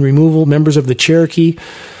the Indian removal, members of the Cherokee,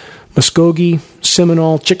 Muskogee,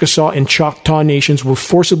 Seminole, Chickasaw, and Choctaw nations were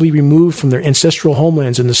forcibly removed from their ancestral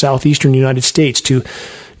homelands in the southeastern United States to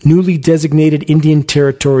newly designated Indian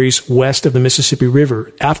territories west of the Mississippi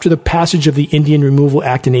River after the passage of the Indian Removal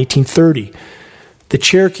Act in 1830. The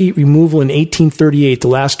Cherokee removal in 1838, the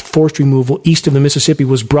last forced removal east of the Mississippi,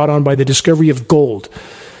 was brought on by the discovery of gold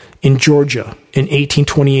in Georgia in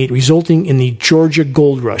 1828, resulting in the Georgia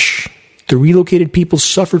Gold Rush. The relocated people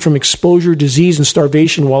suffered from exposure, disease, and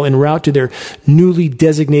starvation while en route to their newly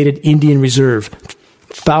designated Indian Reserve.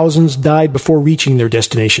 Thousands died before reaching their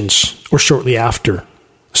destinations, or shortly after.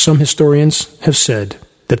 Some historians have said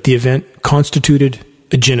that the event constituted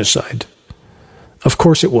a genocide. Of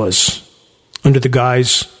course it was, under the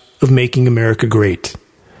guise of making America great.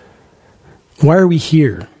 Why are we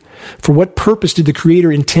here? For what purpose did the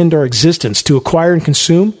Creator intend our existence? To acquire and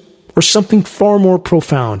consume? Or something far more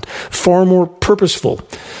profound, far more purposeful,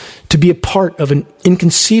 to be a part of an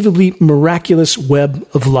inconceivably miraculous web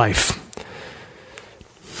of life?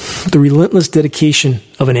 The relentless dedication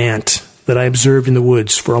of an ant that I observed in the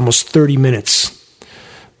woods for almost 30 minutes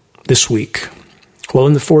this week. While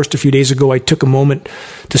in the forest a few days ago, I took a moment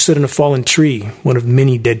to sit on a fallen tree, one of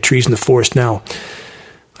many dead trees in the forest now.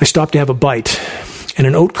 I stopped to have a bite, and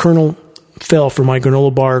an oat kernel fell from my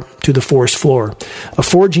granola bar to the forest floor. A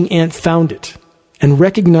foraging ant found it, and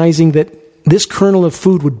recognizing that this kernel of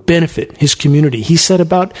food would benefit his community, he set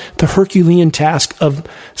about the Herculean task of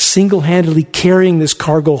single-handedly carrying this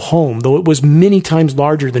cargo home, though it was many times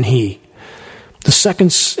larger than he. The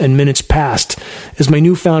seconds and minutes passed as my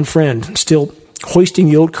newfound friend, still hoisting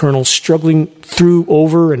the oat kernel, struggling through,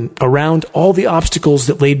 over, and around all the obstacles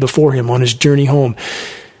that laid before him on his journey home.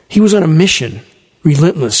 He was on a mission,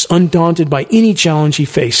 relentless, undaunted by any challenge he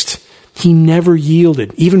faced. He never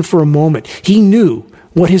yielded, even for a moment. He knew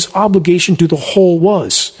what his obligation to the whole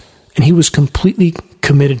was, and he was completely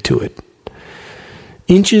committed to it.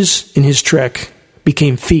 Inches in his trek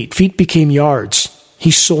became feet. Feet became yards.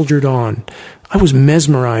 He soldiered on. I was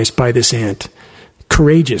mesmerized by this ant,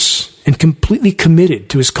 courageous and completely committed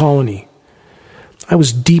to his colony. I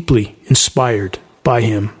was deeply inspired by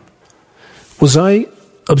him. Was I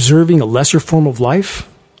observing a lesser form of life,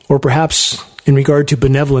 or perhaps, in regard to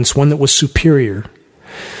benevolence, one that was superior?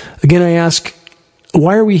 Again, I ask,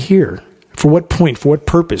 why are we here? For what point? For what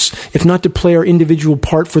purpose? If not to play our individual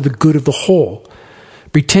part for the good of the whole.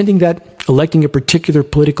 Pretending that electing a particular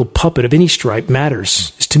political puppet of any stripe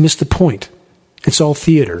matters is to miss the point. It's all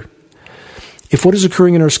theater. If what is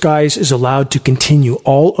occurring in our skies is allowed to continue,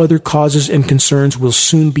 all other causes and concerns will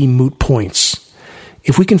soon be moot points.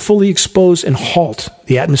 If we can fully expose and halt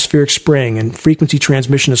the atmospheric spraying and frequency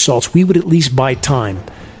transmission assaults, we would at least buy time,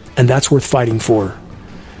 and that's worth fighting for.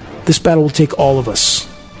 This battle will take all of us.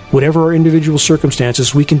 Whatever our individual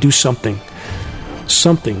circumstances, we can do something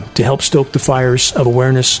to help stoke the fires of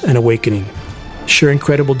awareness and awakening. Sharing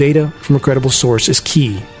credible data from a credible source is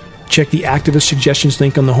key. Check the activist suggestions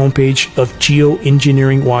link on the homepage of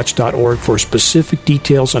geoengineeringwatch.org for specific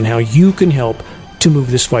details on how you can help to move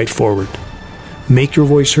this fight forward. Make your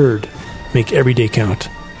voice heard. Make every day count.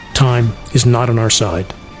 time is not on our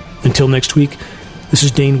side. Until next week, this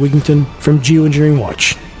is Dane Wigington from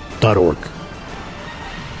geoengineeringwatch.org.